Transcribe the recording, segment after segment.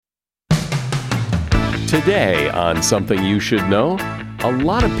Today on Something You Should Know, a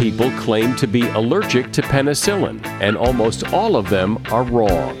lot of people claim to be allergic to penicillin, and almost all of them are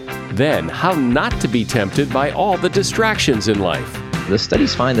wrong. Then, how not to be tempted by all the distractions in life. The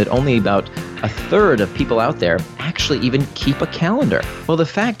studies find that only about a third of people out there actually even keep a calendar. Well, the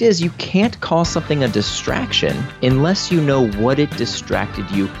fact is you can't call something a distraction unless you know what it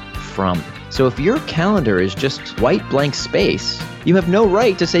distracted you from. So if your calendar is just white blank space, you have no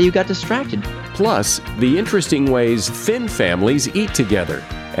right to say you got distracted. Plus, the interesting ways thin families eat together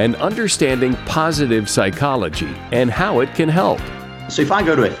and understanding positive psychology and how it can help. So if I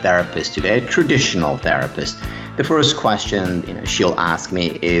go to a therapist today, a traditional therapist, the first question she'll ask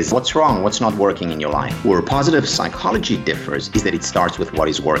me is, what's wrong? What's not working in your life? Where positive psychology differs is that it starts with what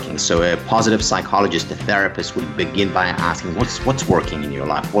is working. So a positive psychologist, a therapist, would begin by asking, what's working in your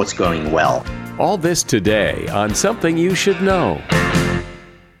life? What's going well? All this today on Something You Should Know.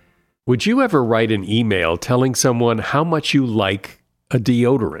 Would you ever write an email telling someone how much you like a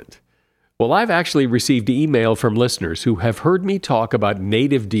deodorant? Well, I've actually received email from listeners who have heard me talk about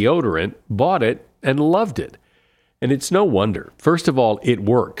Native deodorant, bought it, and loved it. And it's no wonder. First of all, it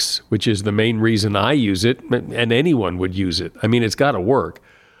works, which is the main reason I use it, and anyone would use it. I mean, it's got to work.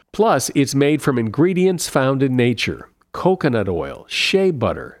 Plus, it's made from ingredients found in nature: coconut oil, shea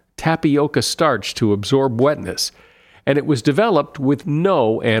butter, tapioca starch to absorb wetness. And it was developed with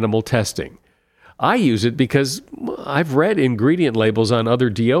no animal testing. I use it because I've read ingredient labels on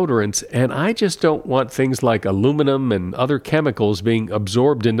other deodorants, and I just don't want things like aluminum and other chemicals being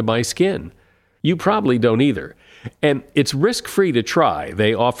absorbed into my skin. You probably don't either. And it's risk-free to try.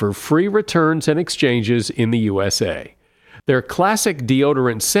 They offer free returns and exchanges in the USA. Their classic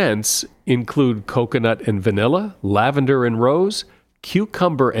deodorant scents include coconut and vanilla, lavender and rose,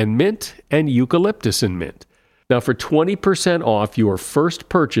 cucumber and mint, and eucalyptus and mint. Now, for 20% off your first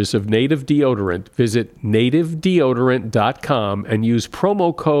purchase of Native deodorant, visit nativedeodorant.com and use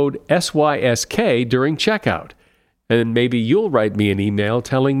promo code SYSK during checkout. And maybe you'll write me an email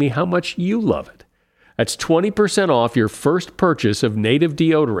telling me how much you love it. That's 20% off your first purchase of Native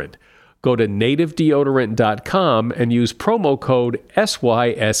deodorant. Go to nativedeodorant.com and use promo code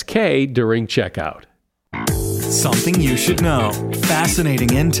SYSK during checkout. Something you should know. Fascinating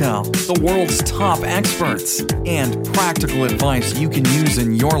intel, the world's top experts, and practical advice you can use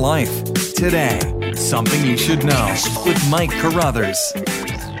in your life. Today, Something You Should Know with Mike Carruthers.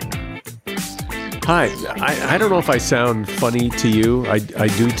 Hi, I don't know if I sound funny to you. I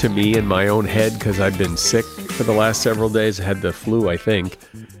do to me in my own head because I've been sick for the last several days. I had the flu, I think.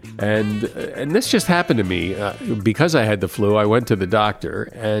 And this just happened to me. Because I had the flu, I went to the doctor.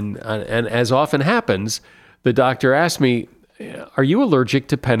 And as often happens, the doctor asked me, "Are you allergic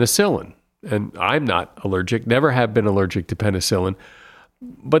to penicillin?" And I'm not allergic, never have been allergic to penicillin.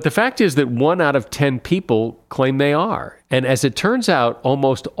 But the fact is that 1 out of 10 people claim they are. And as it turns out,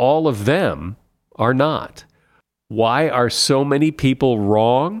 almost all of them are not. Why are so many people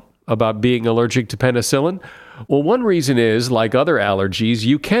wrong about being allergic to penicillin? Well, one reason is, like other allergies,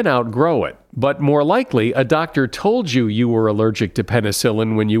 you can outgrow it. But more likely, a doctor told you you were allergic to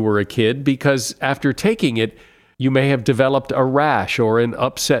penicillin when you were a kid because after taking it, you may have developed a rash or an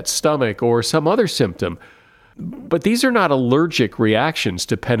upset stomach or some other symptom. But these are not allergic reactions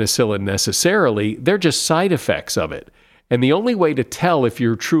to penicillin necessarily. They're just side effects of it. And the only way to tell if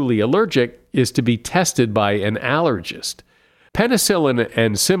you're truly allergic is to be tested by an allergist. Penicillin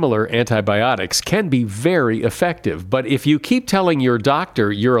and similar antibiotics can be very effective, but if you keep telling your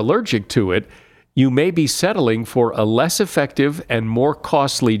doctor you're allergic to it, you may be settling for a less effective and more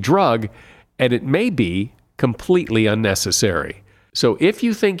costly drug, and it may be completely unnecessary. So if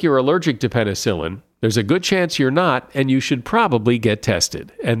you think you're allergic to penicillin, there's a good chance you're not, and you should probably get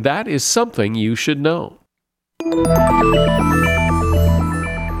tested. And that is something you should know.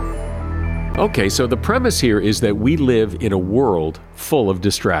 Okay, so the premise here is that we live in a world full of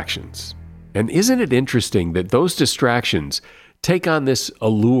distractions. And isn't it interesting that those distractions take on this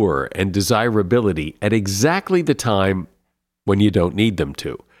allure and desirability at exactly the time when you don't need them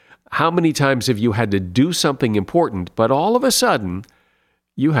to? How many times have you had to do something important, but all of a sudden,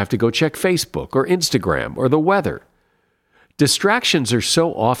 you have to go check Facebook or Instagram or the weather? Distractions are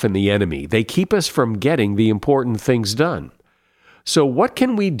so often the enemy. They keep us from getting the important things done. So what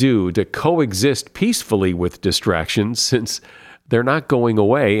can we do to coexist peacefully with distractions since they're not going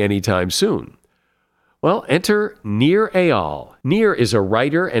away anytime soon? Well, enter Nir Eyal. Nir is a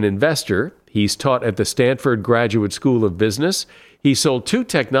writer and investor. He's taught at the Stanford Graduate School of Business. He sold 2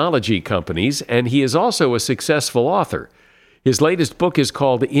 technology companies, and he is also a successful author. His latest book is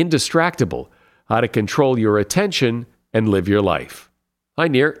called Indistractable: How to Control Your Attention and Live Your Life. Hi,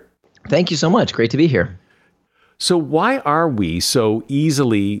 Nir. Thank you so much. Great to be here. So why are we so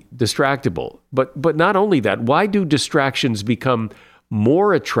easily distractible? But not only that, why do distractions become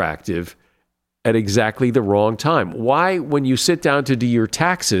more attractive at exactly the wrong time? Why, when you sit down to do your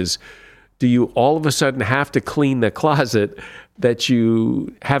taxes, do you all of a sudden have to clean the closet that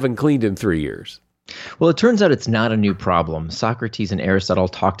you haven't cleaned in 3 years? Well, it turns out it's not a new problem. Socrates and Aristotle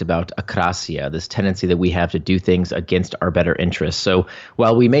talked about akrasia, this tendency that we have to do things against our better interests. So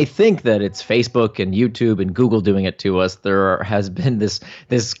while we may think that it's Facebook and YouTube and Google doing it to us, there has been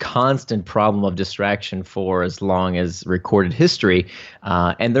this constant problem of distraction for as long as recorded history.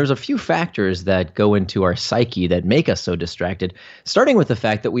 And there's a few factors that go into our psyche that make us so distracted, starting with the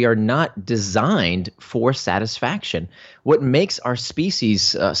fact that we are not designed for satisfaction. What makes our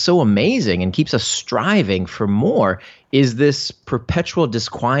species so amazing and keeps us striving for more is this perpetual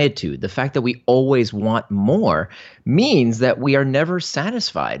disquietude. The fact that we always want more means that we are never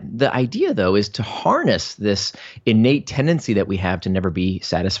satisfied. The idea, though, is to harness this innate tendency that we have to never be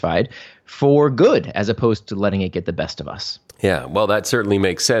satisfied for good, as opposed to letting it get the best of us. Yeah, well, that certainly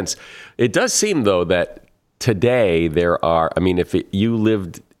makes sense. It does seem, though, that today if you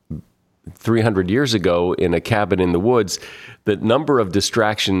lived 300 years ago in a cabin in the woods, the number of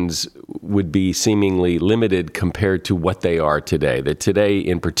distractions would be seemingly limited compared to what they are today. That today,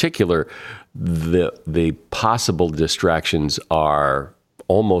 in particular, the possible distractions are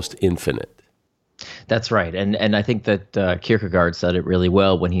almost infinite. That's right. And I think that Kierkegaard said it really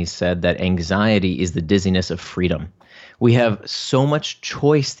well when he said that anxiety is the dizziness of freedom. We have so much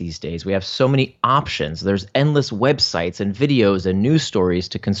choice these days. We have so many options. There's endless websites and videos and news stories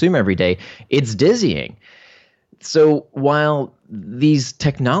to consume every day. It's dizzying. So while these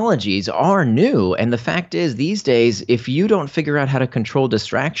technologies are new, and the fact is these days, if you don't figure out how to control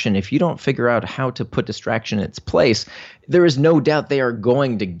distraction, if you don't figure out how to put distraction in its place, there is no doubt they are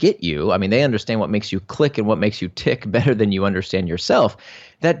going to get you. I mean, they understand what makes you click and what makes you tick better than you understand yourself.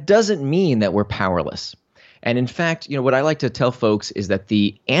 That doesn't mean that we're powerless. And in fact, what I like to tell folks is that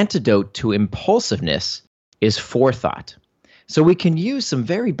the antidote to impulsiveness is forethought. So we can use some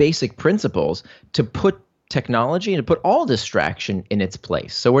very basic principles to put technology and to put all distraction in its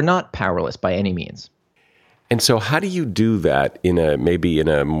place. So we're not powerless by any means. And so how do you do that in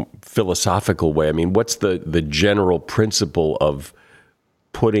a philosophical way? I mean, what's the general principle of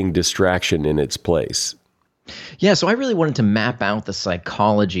putting distraction in its place? Yeah, so I really wanted to map out the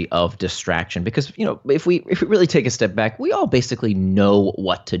psychology of distraction because, if we really take a step back, we all basically know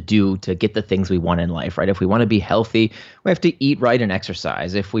what to do to get the things we want in life, right? If we want to be healthy, we have to eat right and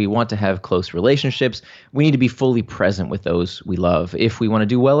exercise. If we want to have close relationships, we need to be fully present with those we love. If we want to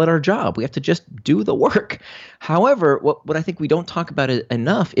do well at our job, we have to just do the work. However, what I think we don't talk about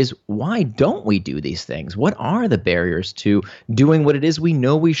enough is why don't we do these things? What are the barriers to doing what it is we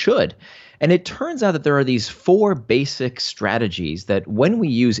know we should? And it turns out that there are these 4 basic strategies that when we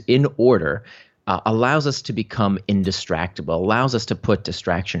use in order, allows us to become indistractable, allows us to put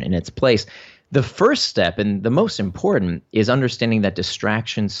distraction in its place. The first step, and the most important, is understanding that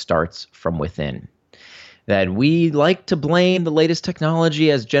distraction starts from within. That we like to blame the latest technology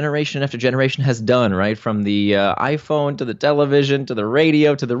as generation after generation has done, right? From the iPhone to the television to the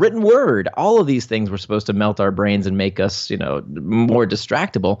radio to the written word. All of these things were supposed to melt our brains and make us, more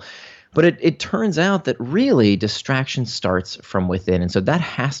distractible. But it turns out that really distraction starts from within. And so that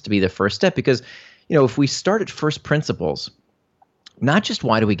has to be the first step because, if we start at first principles, not just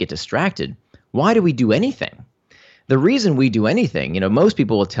why do we get distracted, why do we do anything? The reason we do anything, most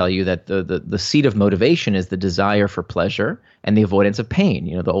people will tell you that the seed of motivation is the desire for pleasure and the avoidance of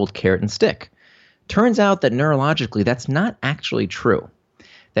pain, the old carrot and stick. Turns out that neurologically, that's not actually true.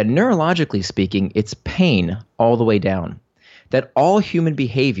 That neurologically speaking, it's pain all the way down. That all human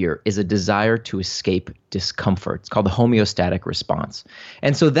behavior is a desire to escape discomfort. It's called the homeostatic response.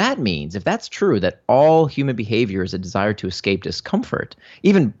 And so that means, if that's true, that all human behavior is a desire to escape discomfort,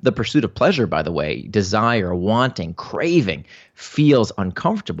 even the pursuit of pleasure, by the way, desire, wanting, craving, feels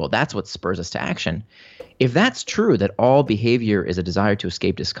uncomfortable. That's what spurs us to action. If that's true, that all behavior is a desire to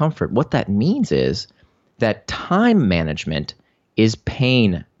escape discomfort, what that means is that time management is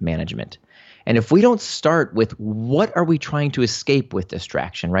pain management. And if we don't start with what are we trying to escape with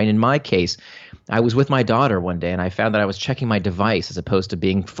distraction, right? In my case, I was with my daughter one day and I found that I was checking my device as opposed to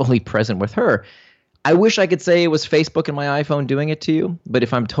being fully present with her. I wish I could say it was Facebook and my iPhone doing it to you, but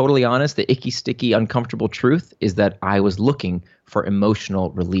if I'm totally honest, the icky, sticky, uncomfortable truth is that I was looking for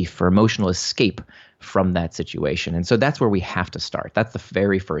emotional relief, for emotional escape from that situation. And so that's where we have to start. That's the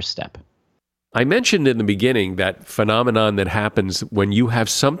very first step. I mentioned in the beginning that phenomenon that happens when you have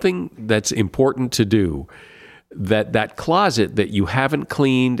something that's important to do that closet that you haven't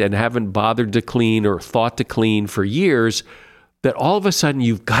cleaned and haven't bothered to clean or thought to clean for years, that all of a sudden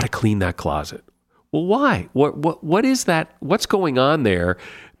you've got to clean that closet. Well, why? What is that? What's going on there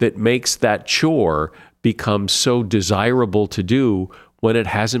that makes that chore become so desirable to do when it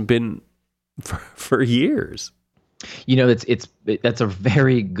hasn't been for years? You know, that's a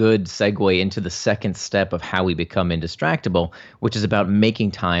very good segue into the second step of how we become indistractable, which is about making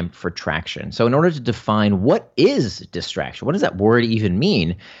time for traction. So in order to define what is distraction, what does that word even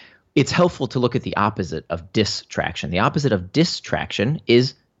mean? It's helpful to look at the opposite of distraction. The opposite of distraction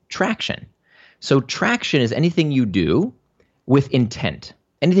is traction. So traction is anything you do with intent,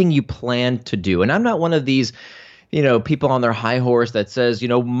 anything you plan to do. And I'm not one of these people on their high horse that says,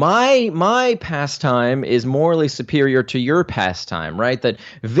 my pastime is morally superior to your pastime, right? That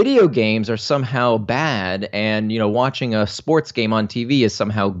video games are somehow bad and, watching a sports game on TV is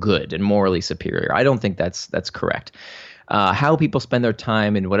somehow good and morally superior. I don't think that's correct. How people spend their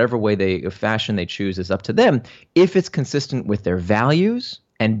time in whatever fashion they choose is up to them if it's consistent with their values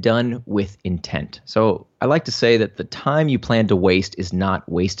and done with intent. So I like to say that the time you plan to waste is not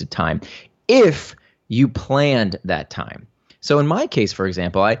wasted time if you planned that time. So in my case, for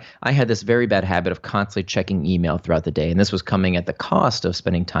example, I had this very bad habit of constantly checking email throughout the day. And this was coming at the cost of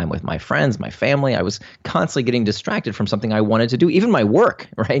spending time with my friends, my family. I was constantly getting distracted from something I wanted to do, even my work,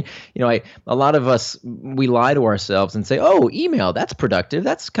 right? A lot of us, we lie to ourselves and say, oh, email, that's productive.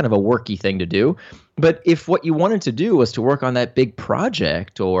 That's kind of a worky thing to do. But if what you wanted to do was to work on that big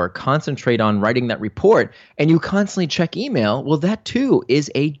project or concentrate on writing that report and you constantly check email, well, that too is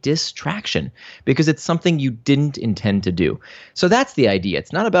a distraction because it's something you didn't intend to do. So that's the idea.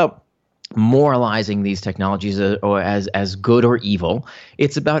 It's not about moralizing these technologies or as good or evil.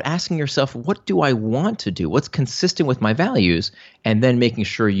 It's about asking yourself, what do I want to do? What's consistent with my values? And then making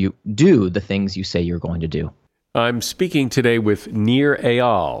sure you do the things you say you're going to do. I'm speaking today with Nir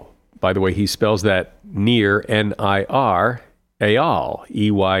Eyal. By the way, he spells that Nir, N-I-R, Eyal,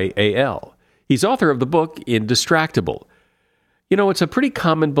 E-Y-A-L. He's author of the book Indistractable. It's a pretty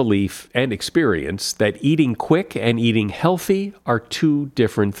common belief and experience that eating quick and eating healthy are two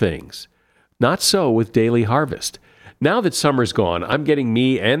different things. Not so with Daily Harvest. Now that summer's gone, I'm getting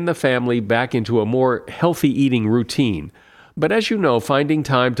me and the family back into a more healthy eating routine. But as you know, finding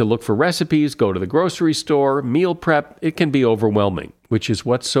time to look for recipes, go to the grocery store, meal prep, it can be overwhelming, which is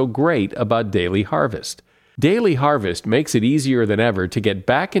what's so great about Daily Harvest. Daily Harvest makes it easier than ever to get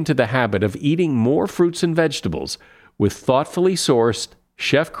back into the habit of eating more fruits and vegetables with thoughtfully sourced,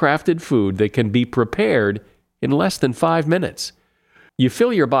 chef-crafted food that can be prepared in less than 5 minutes. You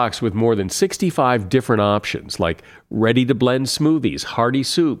fill your box with more than 65 different options like ready-to-blend smoothies, hearty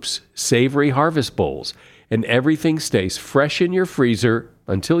soups, savory harvest bowls, and everything stays fresh in your freezer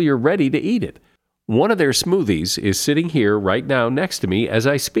until you're ready to eat it. One of their smoothies is sitting here right now next to me as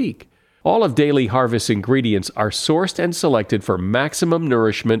I speak. All of Daily Harvest's ingredients are sourced and selected for maximum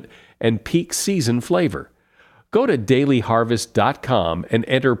nourishment and peak season flavor. Go to dailyharvest.com and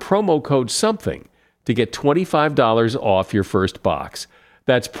enter promo code SOMETHING to get $25 off your first box.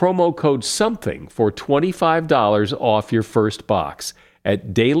 That's promo code SOMETHING for $25 off your first box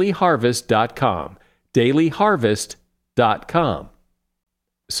at dailyharvest.com. dailyharvest.com.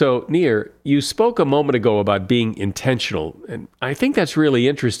 So, Nir, you spoke a moment ago about being intentional, and I think that's really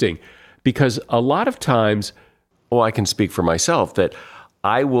interesting because a lot of times, I can speak for myself, that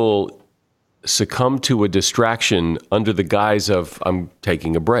I will succumb to a distraction under the guise of I'm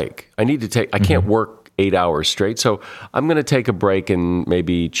taking a break. I can't work 8 hours straight, so I'm going to take a break and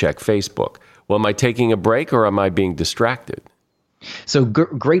maybe check Facebook. Well, am I taking a break or am I being distracted? So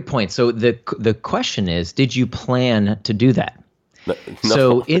great point. So the question is, did you plan to do that? No.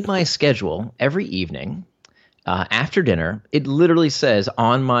 So in my schedule, every evening after dinner, it literally says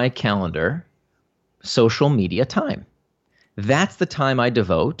on my calendar, social media time. That's the time I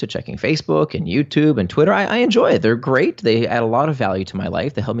devote to checking Facebook and YouTube and Twitter. I enjoy it. They're great. They add a lot of value to my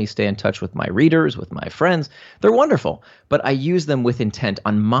life. They help me stay in touch with my readers, with my friends. They're wonderful. But I use them with intent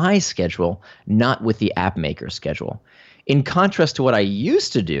on my schedule, not with the app maker's schedule. In contrast to what I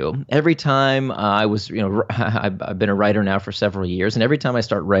used to do, every time I was, I've been a writer now for several years, and every time I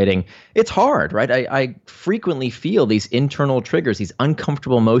start writing, it's hard, right? I frequently feel these internal triggers, these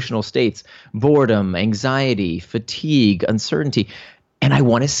uncomfortable emotional states, boredom, anxiety, fatigue, uncertainty, and I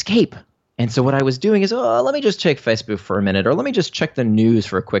want to escape. And so what I was doing is, let me just check Facebook for a minute, or let me just check the news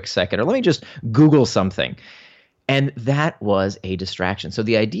for a quick second, or let me just Google something. And that was a distraction. So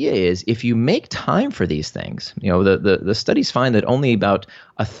the idea is if you make time for these things, the studies find that only about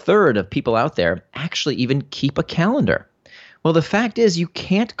a third of people out there actually even keep a calendar. Well, the fact is you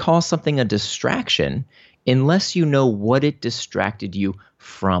can't call something a distraction unless you know what it distracted you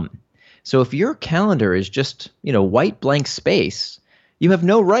from. So if your calendar is just, white blank space, you have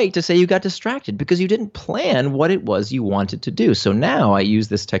no right to say you got distracted because you didn't plan what it was you wanted to do. So now I use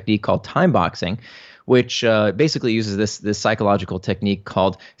this technique called time boxing, which basically uses this psychological technique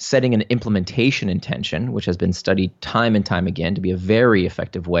called setting an implementation intention, which has been studied time and time again to be a very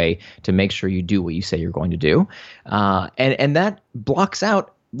effective way to make sure you do what you say you're going to do. And that blocks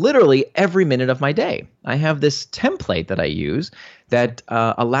out literally every minute of my day. I have this template that I use that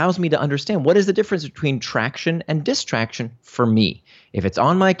allows me to understand what is the difference between traction and distraction for me. If it's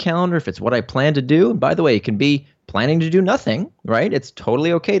on my calendar, if it's what I plan to do, and by the way, it can be planning to do nothing, right? It's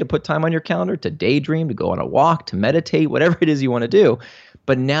totally okay to put time on your calendar, to daydream, to go on a walk, to meditate, whatever it is you want to do.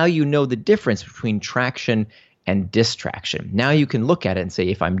 But now you know the difference between traction and distraction. Now you can look at it and say,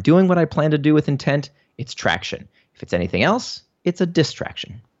 if I'm doing what I plan to do with intent, it's traction. If it's anything else, it's a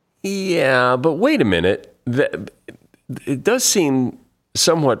distraction. Yeah, but wait a minute. It does seem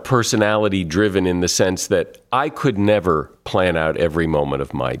somewhat personality driven in the sense that I could never plan out every moment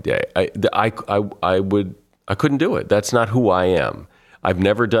of my day. I couldn't do it. That's not who I am. I've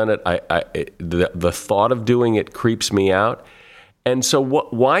never done it. The thought of doing it creeps me out. And so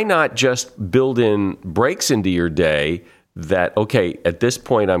why not just build in breaks into your day that, okay, at this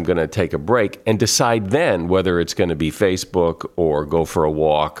point I'm going to take a break and decide then whether it's going to be Facebook or go for a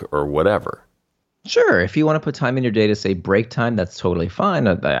walk or whatever. Sure. If you want to put time in your day to say break time, that's totally fine.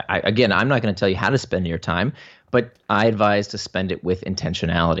 Again, I'm not going to tell you how to spend your time, but I advise to spend it with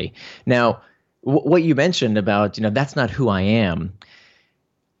intentionality. Now, what you mentioned about, that's not who I am.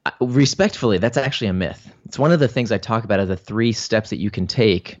 Respectfully, that's actually a myth. It's one of the things I talk about as the 3 steps that you can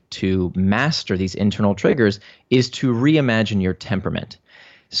take to master these internal triggers is to reimagine your temperament.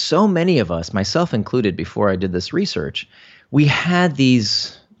 So many of us, myself included, before I did this research, we had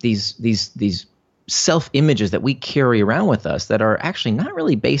these self-images that we carry around with us that are actually not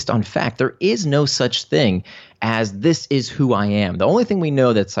really based on fact. There is no such thing as this is who I am. The only thing we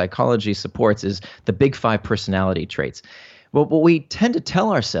know that psychology supports is the big 5 personality traits. Well, what we tend to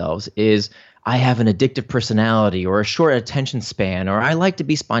tell ourselves is, I have an addictive personality or a short attention span, or I like to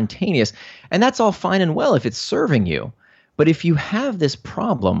be spontaneous. And that's all fine and well if it's serving you. But if you have this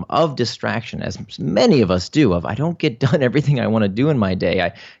problem of distraction, as many of us do, of I don't get done everything I want to do in my day,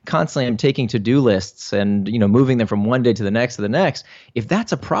 I constantly am taking to-do lists and moving them from one day to the next, if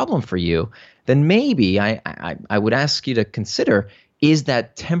that's a problem for you, then maybe I would ask you to consider, is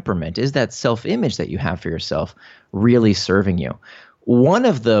that temperament, is that self-image that you have for yourself really serving you? One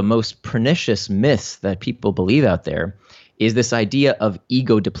of the most pernicious myths that people believe out there is this idea of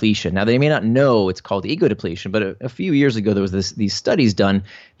ego depletion. Now, they may not know it's called ego depletion, but a few years ago, there was these studies done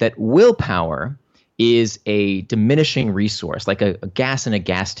that willpower is a diminishing resource, like a gas in a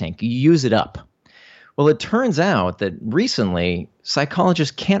gas tank. You use it up. Well, it turns out that recently,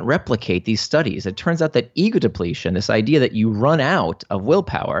 psychologists can't replicate these studies. It turns out that ego depletion, this idea that you run out of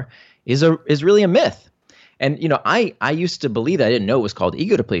willpower, is really a myth. And, I used to believe that. I didn't know it was called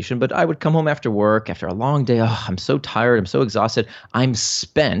ego depletion, but I would come home after work, after a long day. Oh, I'm so tired. I'm so exhausted. I'm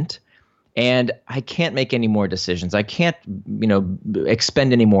spent, and I can't make any more decisions. I can't,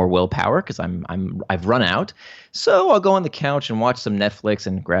 expend any more willpower because I've run out. So I'll go on the couch and watch some Netflix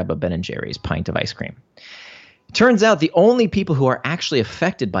and grab a Ben & Jerry's pint of ice cream. It turns out the only people who are actually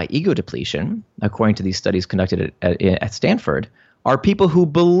affected by ego depletion, according to these studies conducted at Stanford, are people who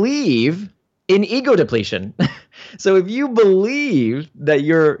believe in ego depletion. So if you believe that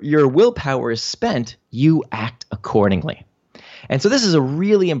your willpower is spent, you act accordingly. And so this is a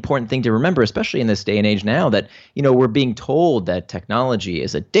really important thing to remember, especially in this day and age now that, we're being told that technology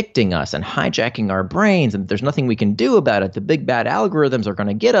is addicting us and hijacking our brains and there's nothing we can do about it. The big bad algorithms are going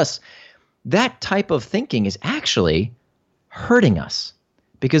to get us. That type of thinking is actually hurting us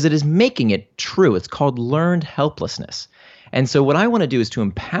because it is making it true. It's called learned helplessness. And so what I want to do is to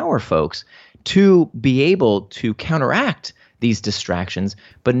empower folks to be able to counteract these distractions,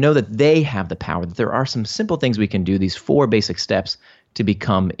 but know that they have the power, that there are some simple things we can do, these 4 basic steps to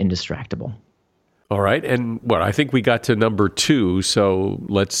become indistractable. All right. And I think we got to number 2, so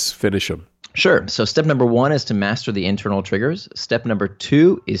let's finish them. Sure. So step number 1 is to master the internal triggers. Step number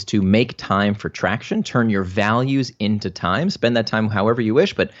 2 is to make time for traction. Turn your values into time. Spend that time however you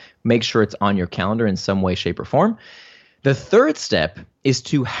wish, but make sure it's on your calendar in some way, shape, or form. The 3rd step is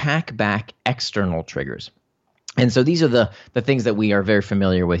to hack back external triggers. And so these are the things that we are very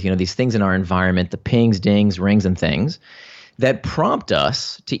familiar with, these things in our environment, the pings, dings, rings, and things that prompt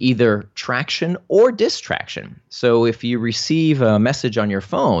us to either traction or distraction. So if you receive a message on your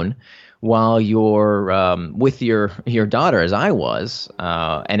phone while you're with your daughter, as I was,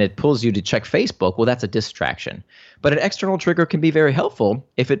 and it pulls you to check Facebook, well, that's a distraction. But an external trigger can be very helpful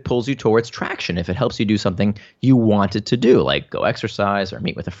if it pulls you towards traction, if it helps you do something you wanted to do, like go exercise or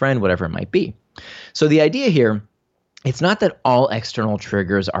meet with a friend, whatever it might be. So the idea here, it's not that all external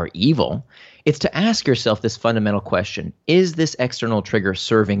triggers are evil. It's to ask yourself this fundamental question: is this external trigger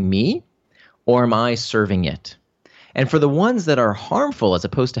serving me, or am I serving it? And for the ones that are harmful as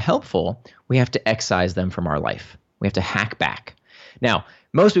opposed to helpful, we have to excise them from our life. We have to hack back. Now,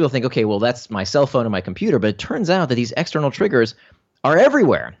 most people think, okay, well, that's my cell phone and my computer, but it turns out that these external triggers are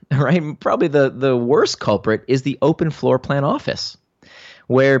everywhere, right? Probably the worst culprit is the open floor plan office,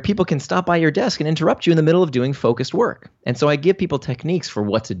 where people can stop by your desk and interrupt you in the middle of doing focused work. And so I give people techniques for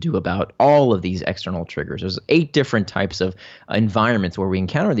what to do about all of these external triggers. There's 8 different types of environments where we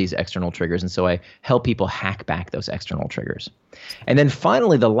encounter these external triggers, and so I help people hack back those external triggers. And then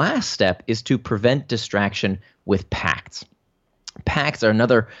finally, the last step is to prevent distraction with pacts. Pacts are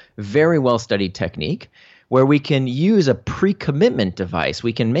another very well-studied technique where we can use a pre-commitment device.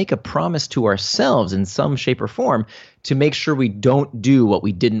 We can make a promise to ourselves in some shape or form to make sure we don't do what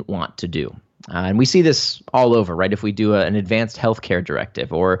we didn't want to do. And we see this all over, right? If we do an advanced healthcare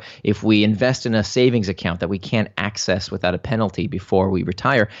directive, or if we invest in a savings account that we can't access without a penalty before we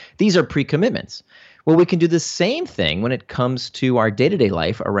retire, these are pre-commitments. Well, we can do the same thing when it comes to our day-to-day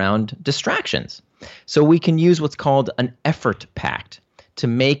life around distractions. So we can use what's called an effort pact to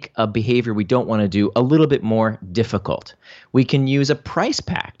make a behavior we don't want to do a little bit more difficult. We can use a price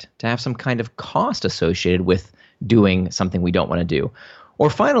pact to have some kind of cost associated with doing something we don't want to do. Or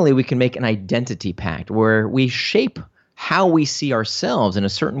finally, we can make an identity pact where we shape how we see ourselves in a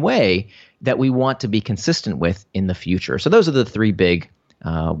certain way that we want to be consistent with in the future. So those are the 3 big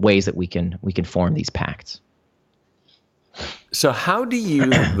ways that we can form these pacts. So how do you,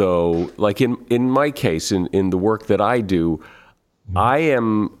 though, like in my case, in the work that I do, I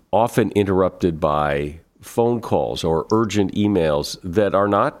am often interrupted by phone calls or urgent emails that are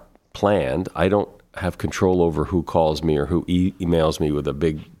not planned. I don't have control over who calls me or who emails me with a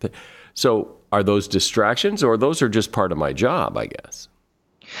big thing. So are those distractions, or those are just part of my job, I guess?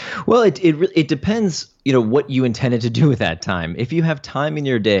 Well, it depends, what you intended to do with that time. If you have time in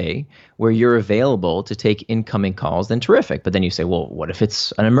your day where you're available to take incoming calls, then terrific. But then you say, well, what if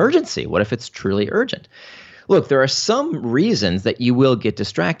it's an emergency? What if it's truly urgent? Look, there are some reasons that you will get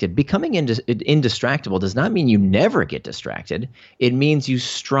distracted. Becoming indistractable does not mean you never get distracted. It means you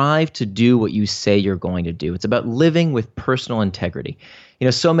strive to do what you say you're going to do. It's about living with personal integrity.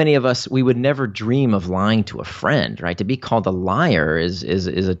 So many of us, we would never dream of lying to a friend, right? To be called a liar is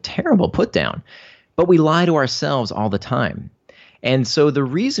a terrible put down. But we lie to ourselves all the time. And so the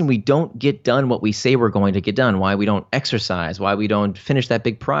reason we don't get done what we say we're going to get done, why we don't exercise, why we don't finish that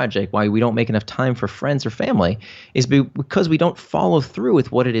big project, why we don't make enough time for friends or family, is because we don't follow through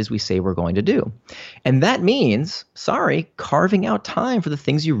with what it is we say we're going to do. And that means, carving out time for the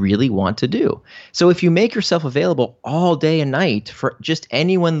things you really want to do. So if you make yourself available all day and night for just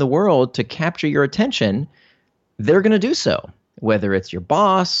anyone in the world to capture your attention, they're going to do so. Whether it's your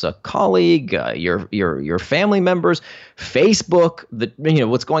boss, a colleague, your family members, Facebook,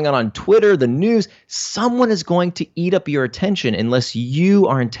 what's going on Twitter, the news, someone is going to eat up your attention unless you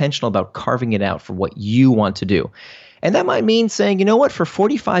are intentional about carving it out for what you want to do. And that might mean saying, for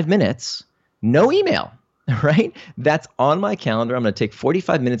 45 minutes, no email, right? That's on my calendar. I'm going to take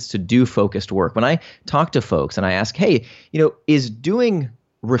 45 minutes to do focused work. When I talk to folks and I ask, hey, is doing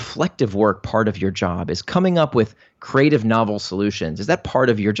reflective work part of your job? Is coming up with creative novel solutions, is that part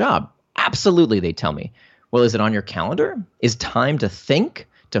of your job? Absolutely, they tell me. Well, is it on your calendar? Is time to think,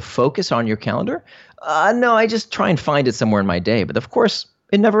 to focus on your calendar? No, I just try and find it somewhere in my day. But of course,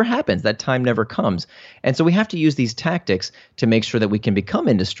 it never happens. That time never comes. And so we have to use these tactics to make sure that we can become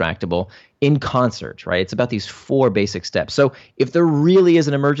indistractable in concert, right? It's about these 4 basic steps. So if there really is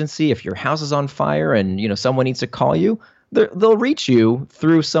an emergency, if your house is on fire and someone needs to call you, they'll reach you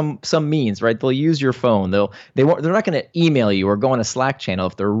through some means, right? They'll use your phone. They're not going to email you or go on a Slack channel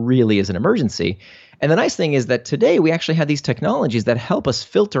if there really is an emergency. And the nice thing is that today we actually have these technologies that help us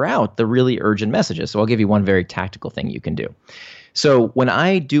filter out the really urgent messages. So I'll give you one very tactical thing you can do. So when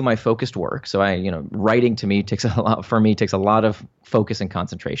I do my focused work, writing to me takes a lot of focus and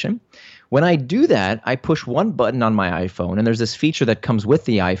concentration. When I do that, I push one button on my iPhone, and there's this feature that comes with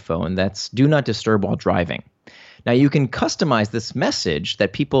the iPhone that's do not disturb while driving. Now, you can customize this message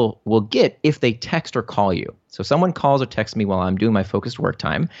that people will get if they text or call you. So someone calls or texts me while I'm doing my focused work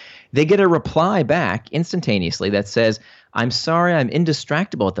time. They get a reply back instantaneously that says, I'm sorry, I'm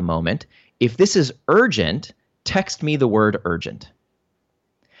indistractable at the moment. If this is urgent, text me the word urgent.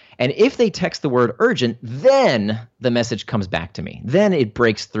 And if they text the word urgent, then the message comes back to me. Then it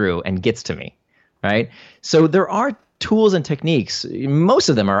breaks through and gets to me, right? So there are tools and techniques, most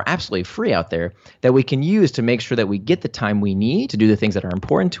of them are absolutely free out there, that we can use to make sure that we get the time we need to do the things that are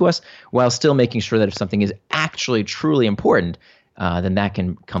important to us, while still making sure that if something is actually truly important, then that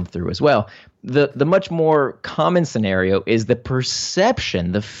can come through as well. The much more common scenario is the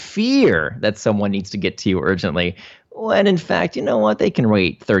perception, the fear that someone needs to get to you urgently, when in fact, you know what, they can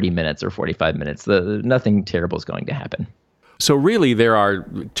wait 30 minutes or 45 minutes. Nothing terrible is going to happen. So really, there are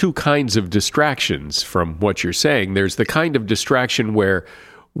two kinds of distractions from what you're saying. There's the kind of distraction where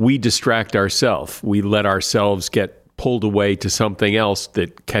we distract ourselves. We let ourselves get pulled away to something else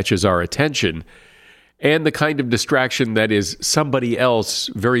that catches our attention. And the kind of distraction that is somebody else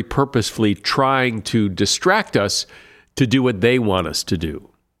very purposefully trying to distract us to do what they want us to do.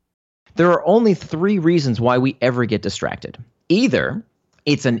 There are only 3 reasons why we ever get distracted. Either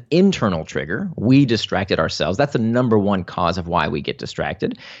it's an internal trigger. We distracted ourselves. That's the number one cause of why we get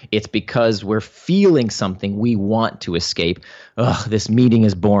distracted. It's because we're feeling something we want to escape. Ugh, this meeting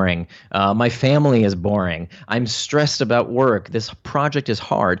is boring. My family is boring. I'm stressed about work. This project is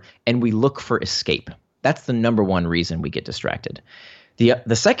hard. And we look for escape. That's the number one reason we get distracted.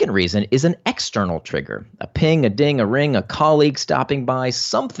 The second reason is an external trigger. A ping, a ding, a ring, a colleague stopping by,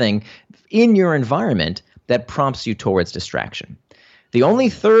 something in your environment that prompts you towards distraction. The only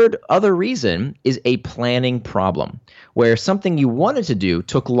third other reason is a planning problem, where something you wanted to do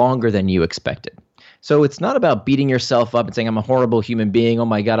took longer than you expected. So it's not about beating yourself up and saying, I'm a horrible human being, oh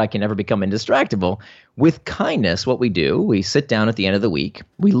my God, I can never become indistractable. With kindness, what we do, we sit down at the end of the week,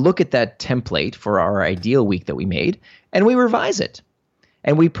 we look at that template for our ideal week that we made, and we revise it.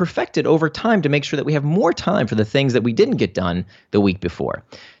 And we perfect it over time to make sure that we have more time for the things that we didn't get done the week before.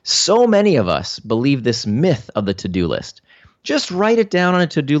 So many of us believe this myth of the to-do list. Just write it down on a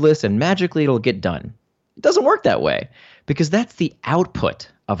to-do list and magically it'll get done. It doesn't work that way, because that's the output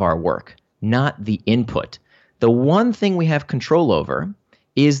of our work, not the input. The one thing we have control over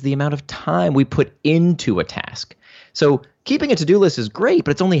is the amount of time we put into a task. So keeping a to-do list is great, but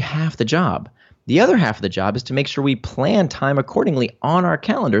it's only half the job. The other half of the job is to make sure we plan time accordingly on our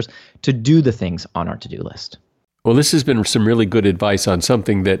calendars to do the things on our to-do list. Well, this has been some really good advice on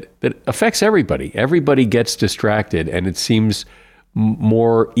something that affects everybody. Everybody gets distracted, and it seems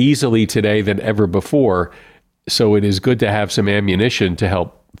more easily today than ever before. So it is good to have some ammunition to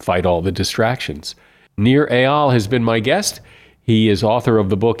help fight all the distractions. Nir Eyal has been my guest. He is author of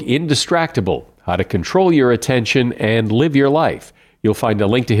the book Indistractable: How to Control Your Attention and Live Your Life. You'll find a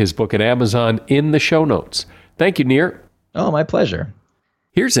link to his book at Amazon in the show notes. Thank you, Nir. Oh, my pleasure.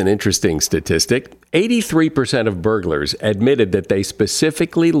 Here's an interesting statistic. 83% of burglars admitted that they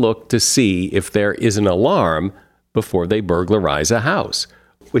specifically look to see if there is an alarm before they burglarize a house,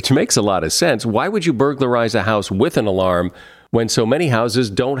 which makes a lot of sense. Why would you burglarize a house with an alarm when so many houses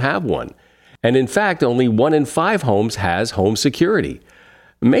don't have one? And in fact, only 1 in 5 homes has home security.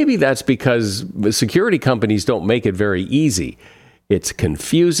 Maybe that's because the security companies don't make it very easy. It's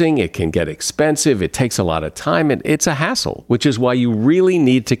confusing, it can get expensive, it takes a lot of time, and it's a hassle, which is why you really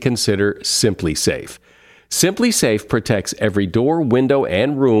need to consider SimpliSafe. SimpliSafe protects every door, window,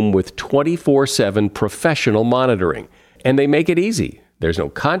 and room with 24/7 professional monitoring. And they make it easy. There's no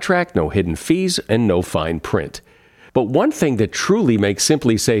contract, no hidden fees, and no fine print. But one thing that truly makes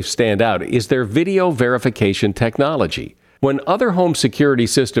SimpliSafe stand out is their video verification technology. When other home security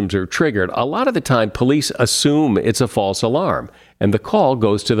systems are triggered, a lot of the time police assume it's a false alarm, and the call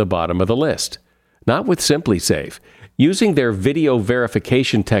goes to the bottom of the list. Not with SimpliSafe. Using their video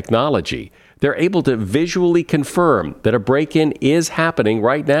verification technology, they're able to visually confirm that a break-in is happening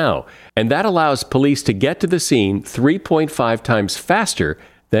right now, and that allows police to get to the scene 3.5 times faster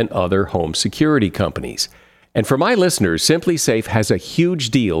than other home security companies. And for my listeners, SimpliSafe has a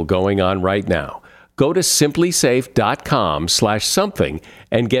huge deal going on right now. Go to simplisafe.com/something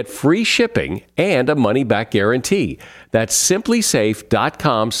and get free shipping and a money-back guarantee. That's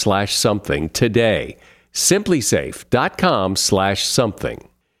simplisafe.com/something today. simplisafe.com/something.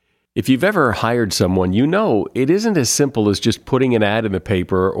 If you've ever hired someone, you know it isn't as simple as just putting an ad in the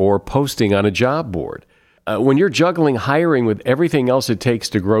paper or posting on a job board. When you're juggling hiring with everything else it takes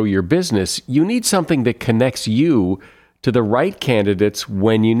to grow your business, you need something that connects you to the right candidates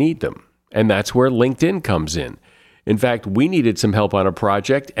when you need them. And that's where LinkedIn comes in. In fact, we needed some help on a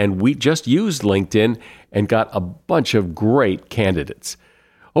project, and we just used LinkedIn and got a bunch of great candidates.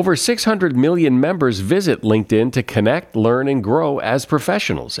 Over 600 million members visit LinkedIn to connect, learn, and grow as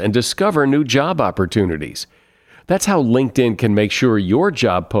professionals and discover new job opportunities. That's how LinkedIn can make sure your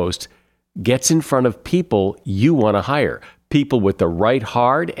job post gets in front of people you want to hire, people with the right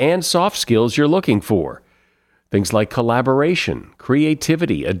hard and soft skills you're looking for. Things like collaboration,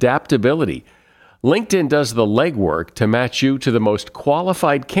 creativity, adaptability. LinkedIn does the legwork to match you to the most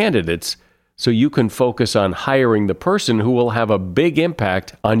qualified candidates so you can focus on hiring the person who will have a big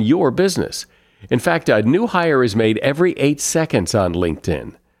impact on your business. In fact, a new hire is made every 8 seconds on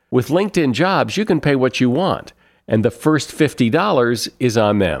LinkedIn. With LinkedIn Jobs, you can pay what you want, and the first $50 is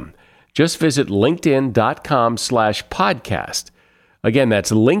on them. Just visit linkedin.com/podcast. Again,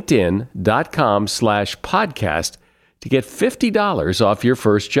 that's linkedin.com/podcast to get $50 off your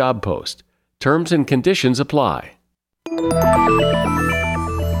first job post. Terms and conditions apply.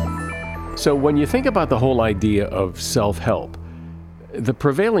 So when you think about the whole idea of self-help, the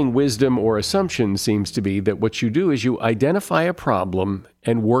prevailing wisdom or assumption seems to be that what you do is you identify a problem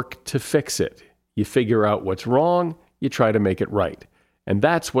and work to fix it. You figure out what's wrong, you try to make it right. And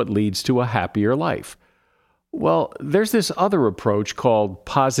that's what leads to a happier life. Well, there's this other approach called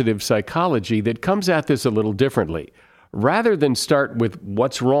positive psychology that comes at this a little differently. Rather than start with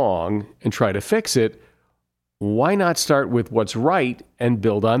what's wrong and try to fix it, why not start with what's right and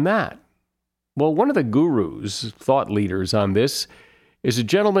build on that? Well, one of the gurus, thought leaders on this, is a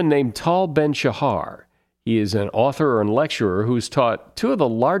gentleman named Tal Ben-Shahar. He is an author and lecturer who's taught two of the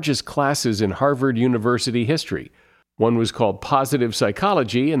largest classes in Harvard University history. One was called Positive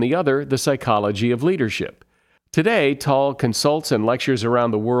Psychology and the other, The Psychology of Leadership. Today, Tal consults and lectures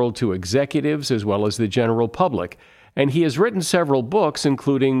around the world to executives as well as the general public, and he has written several books,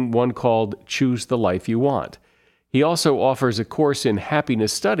 including one called Choose the Life You Want. He also offers a course in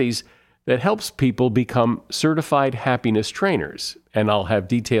happiness studies that helps people become certified happiness trainers, and I'll have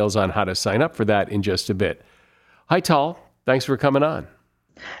details on how to sign up for that in just a bit. Hi, Tal. Thanks for coming on.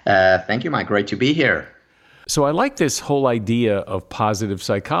 Thank you, Mike. Great to be here. So I like this whole idea of positive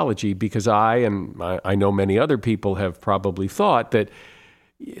psychology because I know many other people have probably thought that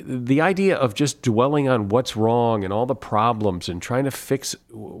the idea of just dwelling on what's wrong and all the problems and trying to fix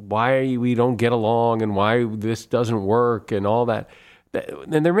why we don't get along and why this doesn't work and all that,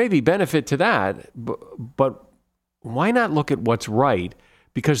 and there may be benefit to that, but why not look at what's right?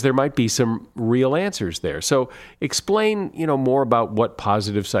 Because there might be some real answers there. So explain, more about what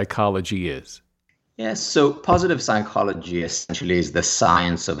positive psychology is. Yes, so positive psychology essentially is the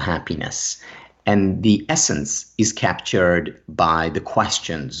science of happiness. And the essence is captured by the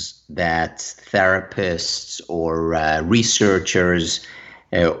questions that therapists or researchers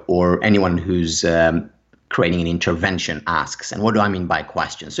or anyone who's creating an intervention asks. And what do I mean by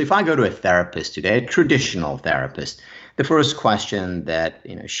questions? So if I go to a therapist today, a traditional therapist, the first question that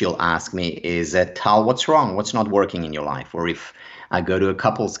she'll ask me is, Tal, what's wrong? What's not working in your life? Or if I go to a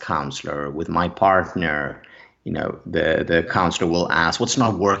couples counselor with my partner, the counselor will ask, what's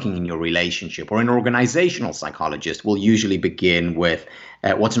not working in your relationship? Or an organizational psychologist will usually begin with,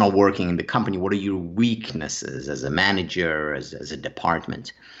 what's not working in the company? What are your weaknesses as a manager, as a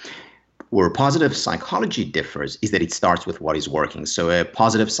department? Where positive psychology differs is that it starts with what is working. So a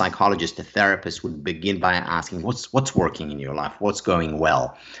positive psychologist, a therapist, would begin by asking, what's working in your life? What's going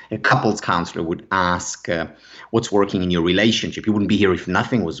well? A couples counselor would ask, what's working in your relationship? You wouldn't be here if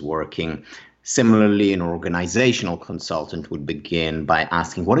nothing was working. Similarly, an organizational consultant would begin by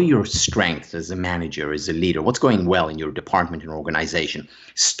asking, what are your strengths as a manager, as a leader? What's going well in your department and organization?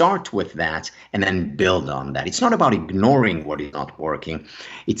 Start with that and then build on that. It's not about ignoring what is not working.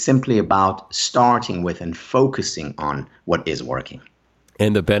 It's simply about starting with and focusing on what is working.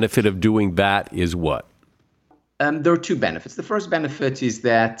 And the benefit of doing that is what? There are two benefits. The first benefit is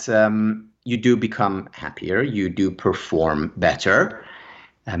that you do become happier. You do perform better.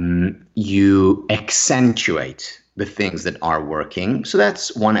 You accentuate the things that are working. So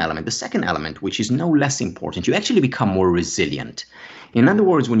that's one element. The second element, which is no less important, you actually become more resilient. In other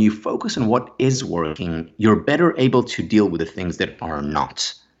words, when you focus on what is working, you're better able to deal with the things that are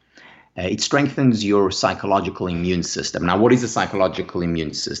not. It strengthens your psychological immune system. Now, what is a psychological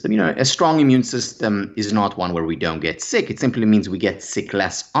immune system? A strong immune system is not one where we don't get sick. It simply means we get sick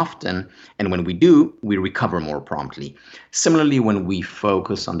less often. And when we do, we recover more promptly. Similarly, when we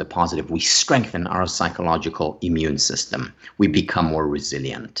focus on the positive, we strengthen our psychological immune system. We become more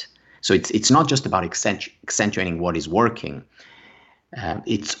resilient. So it's not just about accentuating what is working.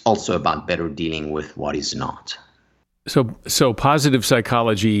 It's also about better dealing with what is not. So positive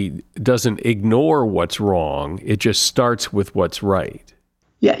psychology doesn't ignore what's wrong. It just starts with what's right.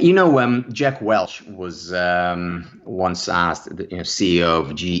 Yeah, Jack Welch was once asked, the CEO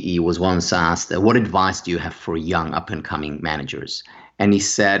of GE was once asked, what advice do you have for young up-and-coming managers? And he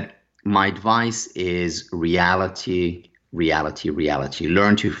said, my advice is reality, reality.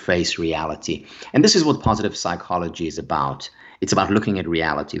 Learn to face reality. And this is what positive psychology is about. It's about looking at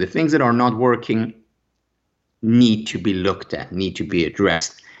reality. The things that are not working need to be looked at, need to be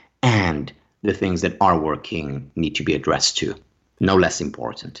addressed, and the things that are working need to be addressed too. No less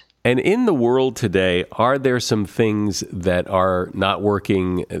important. And in the world today, are there some things that are not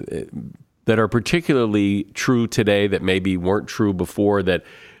working that are particularly true today that maybe weren't true before, that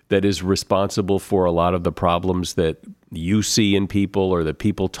is responsible for a lot of the problems that you see in people or that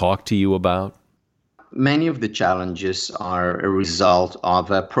people talk to you about? Many of the challenges are a result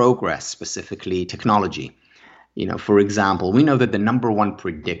of progress, specifically technology. For example, we know that the number one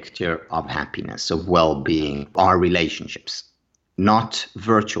predictor of happiness, of well-being, are relationships. Not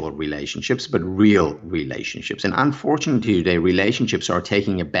virtual relationships, but real relationships. And unfortunately today, relationships are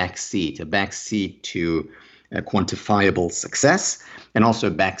taking a back seat to quantifiable success, and also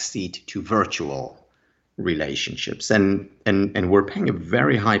a back seat to virtual relationships. And we're paying a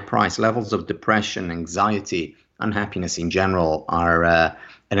very high price. Levels of depression, anxiety, unhappiness in general are at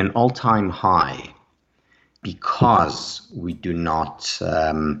an all-time high, because we do not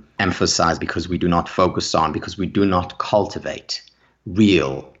emphasize, because we do not focus on, because we do not cultivate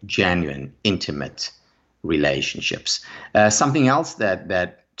real, genuine, intimate relationships. Something else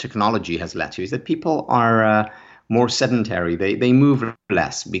that technology has led to is that people are more sedentary. They move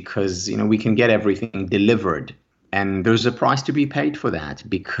less because we can get everything delivered. And there's a price to be paid for that,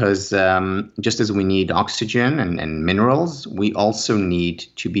 because just as we need oxygen and minerals, we also need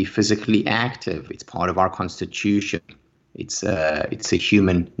to be physically active. It's part of our constitution. It's a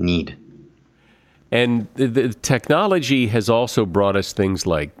human need. And the technology has also brought us things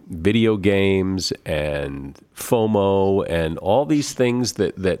like video games and FOMO and all these things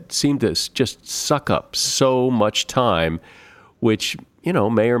that seem to just suck up so much time, which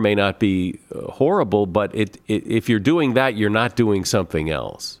may or may not be horrible, but if you're doing that, you're not doing something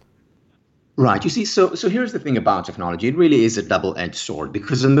else. Right. You see, so here's the thing about technology. It really is a double-edged sword,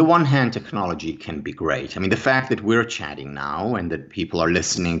 because on the one hand, technology can be great. I mean, the fact that we're chatting now and that people are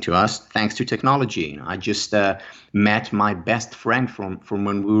listening to us thanks to technology. I just met my best friend from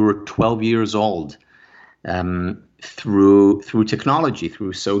when we were 12 years old through technology,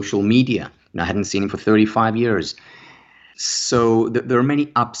 through social media. I hadn't seen him for 35 years. So there are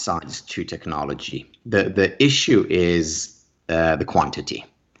many upsides to technology. The issue is the quantity.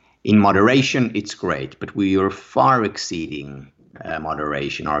 In moderation, it's great, but we are far exceeding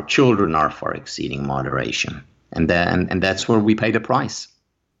moderation. Our children are far exceeding moderation, and that's where we pay the price.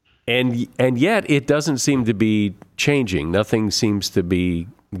 And yet, it doesn't seem to be changing. Nothing seems to be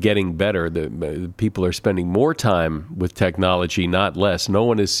getting better. The people are spending more time with technology, not less. No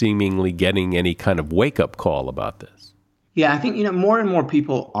one is seemingly getting any kind of wake-up call about this. Yeah, I think more and more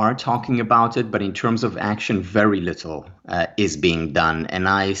people are talking about it, but in terms of action, very little is being done. And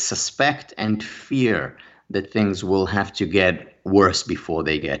I suspect and fear that things will have to get worse before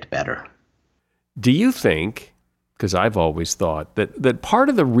they get better. Do you think, because I've always thought that part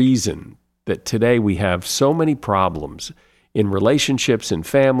of the reason that today we have so many problems in relationships and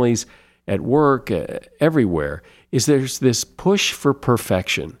families, at work, everywhere, is there's this push for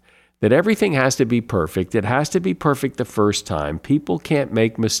perfection. That everything has to be perfect. It has to be perfect the first time. People can't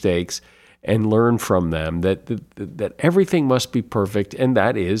make mistakes and learn from them. That everything must be perfect, and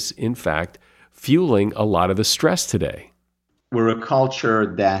that is, in fact, fueling a lot of the stress today. We're a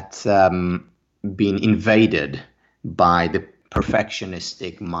culture that's been invaded by the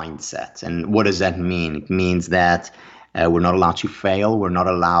perfectionistic mindset. And what does that mean? It means that we're not allowed to fail. We're not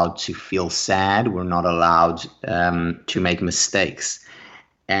allowed to feel sad. We're not allowed to make mistakes.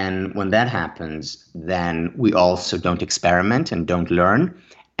 And when that happens, then we also don't experiment and don't learn,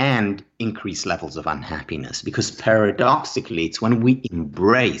 and increase levels of unhappiness. Because paradoxically, it's when we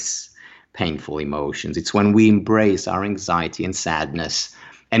embrace painful emotions, it's when we embrace our anxiety and sadness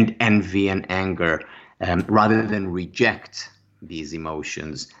and envy and anger, rather than reject these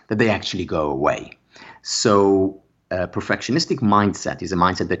emotions, that they actually go away. So a perfectionistic mindset is a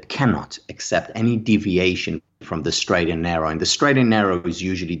mindset that cannot accept any deviation from the straight and narrow. And the straight and narrow is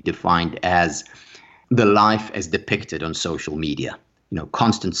usually defined as the life as depicted on social media.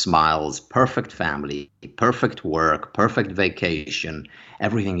 Constant smiles, perfect family, perfect work, perfect vacation.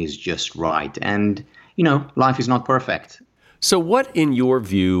 Everything is just right. And, life is not perfect. So what, in your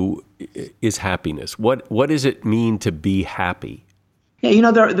view, is happiness? What does it mean to be happy?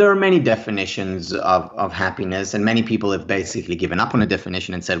 Yeah, there are many definitions of happiness, and many people have basically given up on a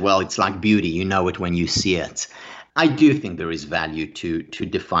definition and said, well, it's like beauty, you know it when you see it. I do think there is value to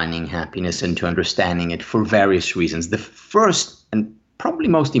defining happiness and to understanding it for various reasons. The first and probably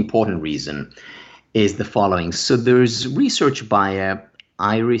most important reason is the following. So there's research by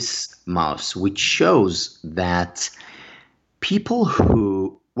Iris Mouse, which shows that people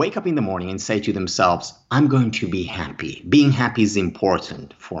who wake up in the morning and say to themselves, I'm going to be happy. Being happy is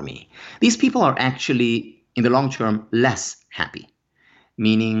important for me. These people are actually, in the long term, less happy,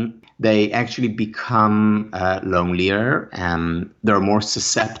 meaning they actually become lonelier and they're more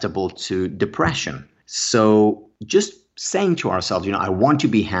susceptible to depression. So just saying to ourselves, I want to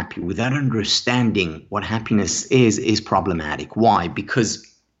be happy without understanding what happiness is problematic. Why? Because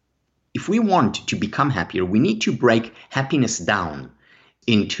if we want to become happier, we need to break happiness down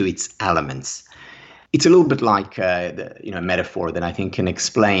into its elements. It's a little bit like a metaphor that I think can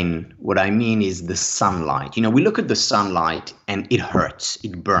explain what I mean is the sunlight. We look at the sunlight and it hurts,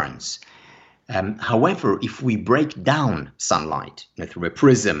 it burns. However, if we break down sunlight through a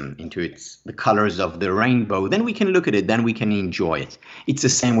prism into the colors of the rainbow, then we can look at it, then we can enjoy it. It's the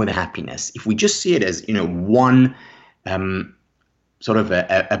same with happiness. If we just see it as one sort of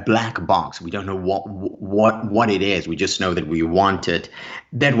a black box, we don't know what it is, we just know that we want it,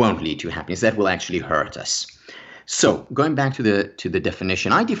 that won't lead to happiness. That will actually hurt us. So going back to the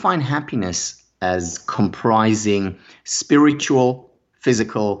definition, I define happiness as comprising spiritual,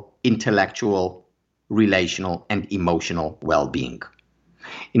 physical, intellectual, relational, and emotional well-being.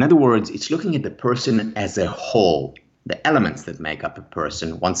 In other words, it's looking at the person as a whole, the elements that make up a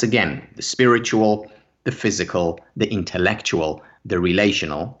person. Once again, the spiritual, the physical, the intellectual, the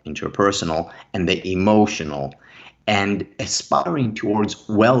relational, interpersonal, and the emotional, and aspiring towards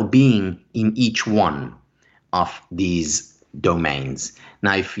well-being in each one of these domains.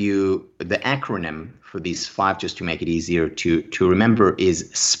 Now, the acronym for these 5, just to make it easier to remember, is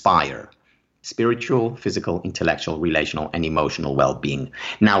SPIRE: spiritual, physical, intellectual, relational, and emotional well-being.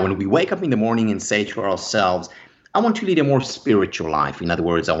 Now, when we wake up in the morning and say to ourselves, I want to lead a more spiritual life. In other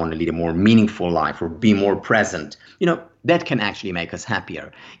words, I want to lead a more meaningful life or be more present. That can actually make us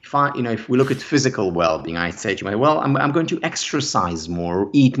happier. If we look at physical well-being, I say to myself, I'm going to exercise more,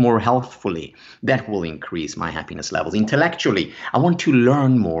 eat more healthfully. That will increase my happiness levels. Intellectually, I want to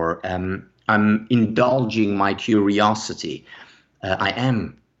learn more. I'm indulging my curiosity. I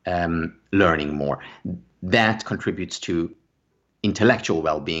am learning more. That contributes to intellectual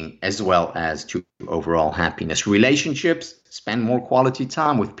well-being as well as to overall happiness. Relationships, spend more quality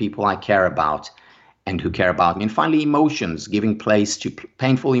time with people I care about and who care about me. And finally, emotions, giving place to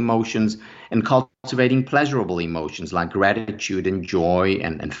painful emotions and cultivating pleasurable emotions like gratitude and joy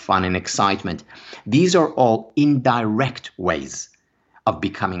and fun and excitement. These are all indirect ways of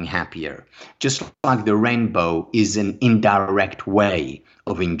becoming happier, just like the rainbow is an indirect way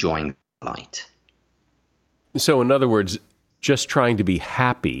of enjoying light. So in other words, just trying to be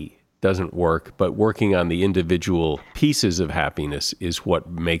happy doesn't work, but working on the individual pieces of happiness is what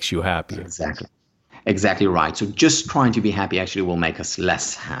makes you happier. Exactly right. So just trying to be happy actually will make us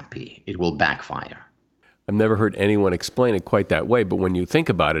less happy. It will backfire. I've never heard anyone explain it quite that way, but when you think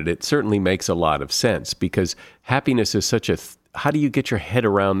about it, it certainly makes a lot of sense because happiness is such how do you get your head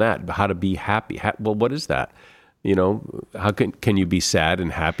around that? How to be happy? Well, what is that? How can you be sad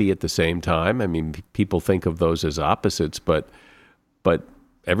and happy at the same time? I mean, people think of those as opposites, but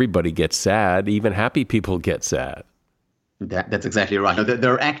everybody gets sad. Even happy people get sad. That's exactly right.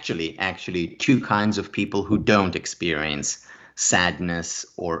 There are actually 2 kinds of people who don't experience sadness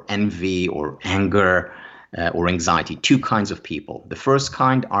or envy or anger or anxiety. 2 kinds of people. The first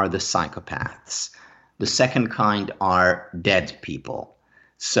kind are the psychopaths. The second kind are dead people.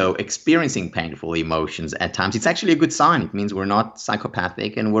 So experiencing painful emotions at times, it's actually a good sign. It means we're not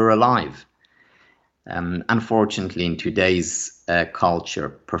psychopathic and we're alive. Unfortunately, in today's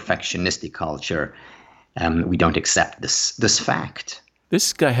culture, perfectionistic culture, we don't accept this fact.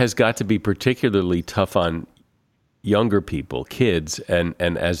 This guy has got to be particularly tough on younger people, kids, and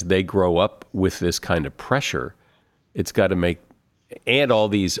as they grow up with this kind of pressure, it's got to and all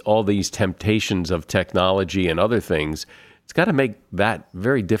these temptations of technology and other things, it's got to make that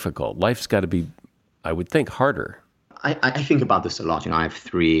very difficult. Life's got to be, I would think, harder. I think about this a lot. I have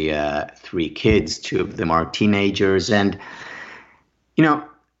three kids. 2 of them are teenagers, and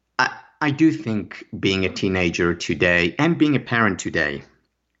I do think being a teenager today and being a parent today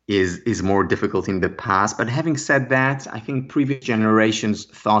is more difficult in the past. But having said that, I think previous generations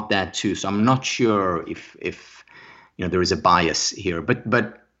thought that too. So I'm not sure if there is a bias here.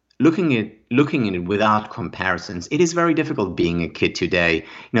 But looking at it without comparisons, it is very difficult being a kid today.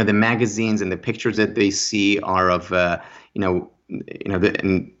 The magazines and the pictures that they see are of the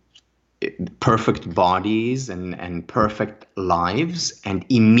perfect bodies and perfect lives and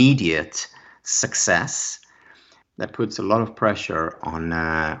immediate success. That puts a lot of pressure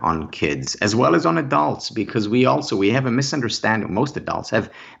on kids as well as on adults, because we have a misunderstanding. Most adults have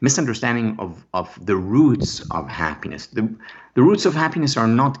misunderstanding of the roots of happiness. The roots of happiness are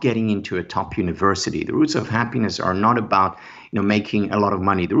not getting into a top university. The roots of happiness are not about making a lot of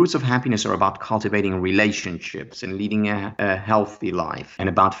money. The roots of happiness are about cultivating relationships and leading a healthy life, and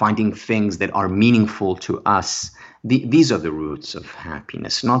about finding things that are meaningful to us. These are the roots of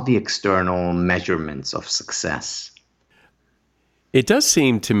happiness, not the external measurements of success. It does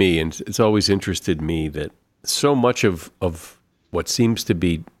seem to me, and it's always interested me, that so much of what seems to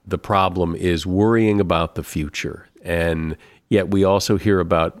be the problem is worrying about the future. And yet we also hear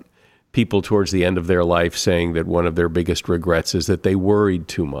about people towards the end of their life saying that one of their biggest regrets is that they worried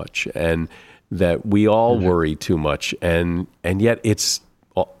too much, and that we all worry too much. And yet it's,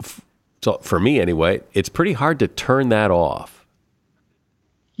 for me anyway, it's pretty hard to turn that off.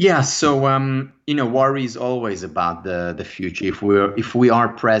 Yeah, so worry is always about the future. If we are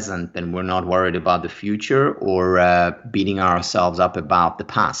present, then we're not worried about the future or beating ourselves up about the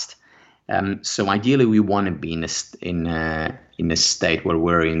past. So ideally, we want to be in a state where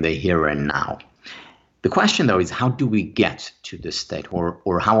we're in the here and now. The question, though, is how do we get to this state,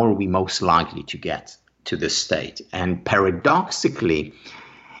 or how are we most likely to get to this state? And paradoxically,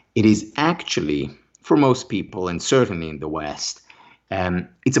 it is actually, for most people, and certainly in the West,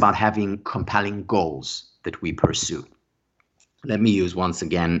 it's about having compelling goals that we pursue. Let me use once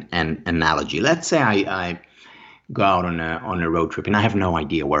again an analogy. Let's say I go out on a road trip and I have no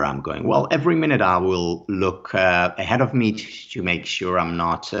idea where I'm going. Well, every minute I will look ahead of me to make sure I'm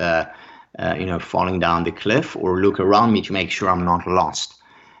not falling down the cliff, or look around me to make sure I'm not lost.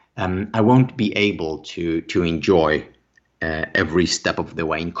 I won't be able to enjoy every step of the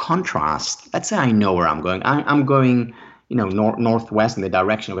way. In contrast, let's say I know where I'm going. I'm going northwest in the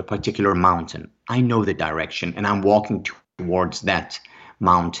direction of a particular mountain. I know the direction and I'm walking towards that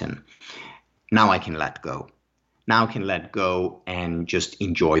mountain. Now I can let go. Now I can let go and just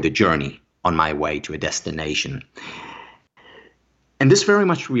enjoy the journey on my way to a destination. And this very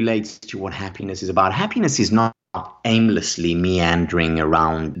much relates to what happiness is about. Happiness is not aimlessly meandering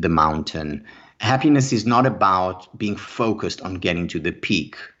around the mountain. Happiness is not about being focused on getting to the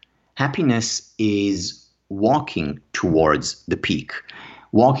peak. Happiness is walking towards the peak,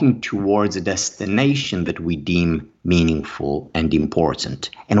 walking towards a destination that we deem meaningful and important.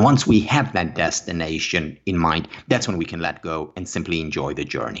 And once we have that destination in mind, that's when we can let go and simply enjoy the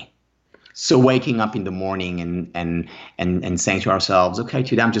journey. So waking up in the morning and saying to ourselves, okay,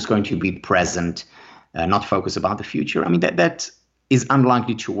 today I'm just going to be present, not focus about the future. I mean, that is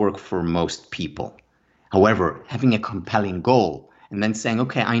unlikely to work for most people. However, having a compelling goal and then saying,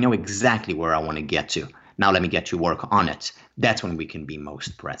 okay, I know exactly where I want to get to. Now let me get to work on it. That's when we can be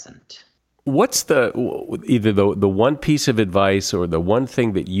most present. What's either the one piece of advice, or the one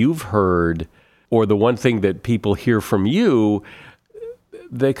thing that you've heard, or the one thing that people hear from you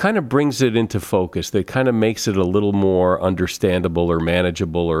that kind of brings it into focus, that kind of makes it a little more understandable or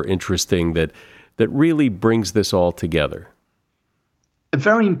manageable or interesting, that really brings this all together? A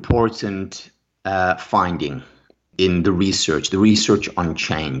very important finding in the research on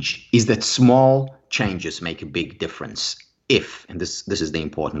change, is that small changes make a big difference if, and this is the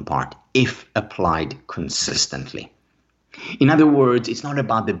important part, if applied consistently. In other words, it's not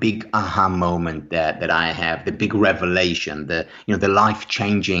about the big aha moment that I have, the big revelation, the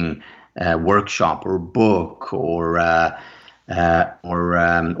life-changing workshop or book or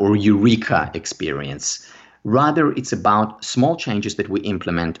eureka experience. Rather, it's about small changes that we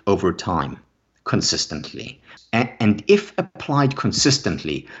implement over time, consistently. And if applied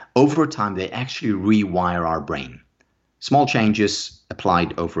consistently, over time, they actually rewire our brain. Small changes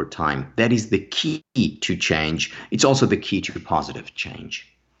applied over time. That is the key to change. It's also the key to positive change.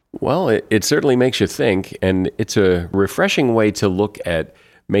 Well, it certainly makes you think, and it's a refreshing way to look at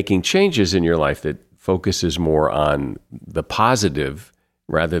making changes in your life that focuses more on the positive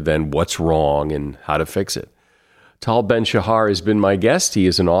rather than what's wrong and how to fix it. Tal Ben-Shahar has been my guest. He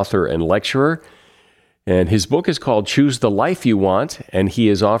is an author and lecturer, and his book is called Choose the Life You Want, and he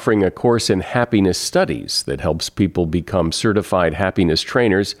is offering a course in happiness studies that helps people become certified happiness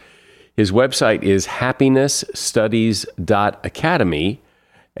trainers. His website is happinessstudies.academy,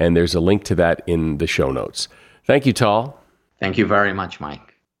 and there's a link to that in the show notes. Thank you, Tal. Thank you very much,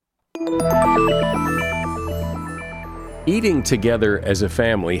 Mike. Eating together as a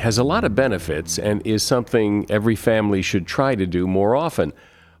family has a lot of benefits and is something every family should try to do more often.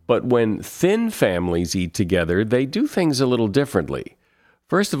 But when thin families eat together, they do things a little differently.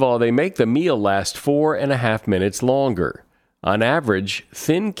 First of all, they make the meal last 4.5 minutes longer. On average,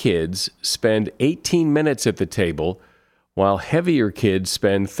 thin kids spend 18 minutes at the table, while heavier kids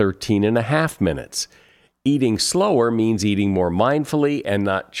spend 13 and a half minutes. Eating slower means eating more mindfully and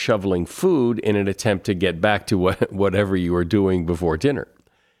not shoveling food in an attempt to get back to whatever you were doing before dinner.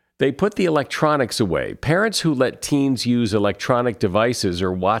 They put the electronics away. Parents who let teens use electronic devices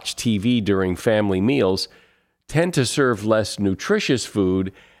or watch TV during family meals tend to serve less nutritious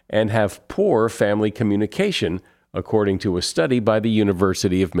food and have poor family communication, according to a study by the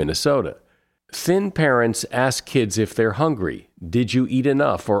University of Minnesota. Thin parents ask kids if they're hungry. Did you eat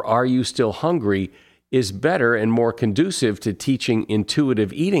enough, or are you still hungry? Is better and more conducive to teaching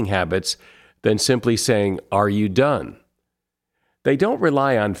intuitive eating habits than simply saying, "Are you done?" They don't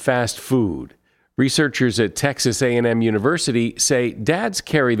rely on fast food. Researchers at Texas A&M University say dads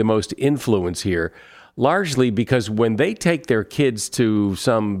carry the most influence here, largely because when they take their kids to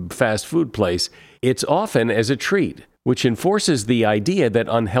some fast food place, it's often as a treat, which enforces the idea that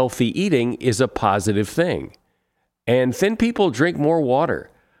unhealthy eating is a positive thing. And thin people drink more water.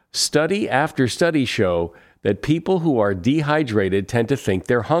 Study after study show that people who are dehydrated tend to think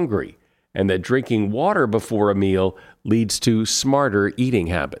they're hungry, and that drinking water before a meal leads to smarter eating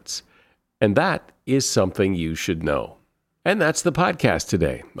habits. And that is something you should know. And that's the podcast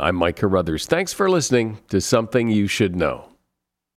today. I'm Mike Carruthers. Thanks for listening to Something You Should Know.